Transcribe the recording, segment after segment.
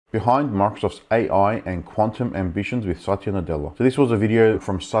Behind Microsoft's AI and quantum ambitions with Satya Nadella. So this was a video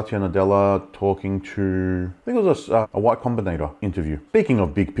from Satya Nadella talking to, I think it was a Y Combinator interview. Speaking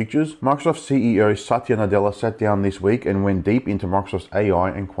of big pictures, Microsoft CEO Satya Nadella sat down this week and went deep into Microsoft's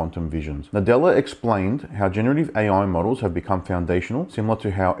AI and quantum visions. Nadella explained how generative AI models have become foundational, similar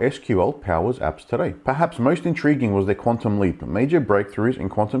to how SQL powers apps today. Perhaps most intriguing was their quantum leap, major breakthroughs in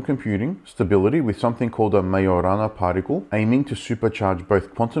quantum computing stability with something called a Majorana particle, aiming to supercharge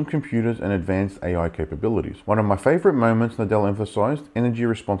both quantum computers and advanced AI capabilities. One of my favorite moments, Nadella emphasized energy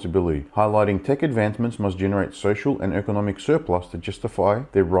responsibility, highlighting tech advancements must generate social and economic surplus to justify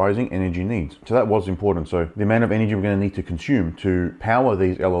their rising energy needs. So that was important. So the amount of energy we're going to need to consume to power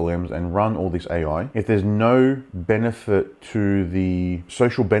these LLMs and run all this AI, if there's no benefit to the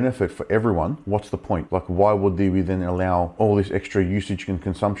social benefit for everyone, what's the point? Like, why would we then allow all this extra usage and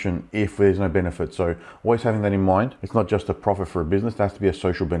consumption if there's no benefit? So always having that in mind. It's not just a profit for a business, there has to be a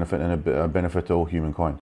social benefit and a benefit to all humankind.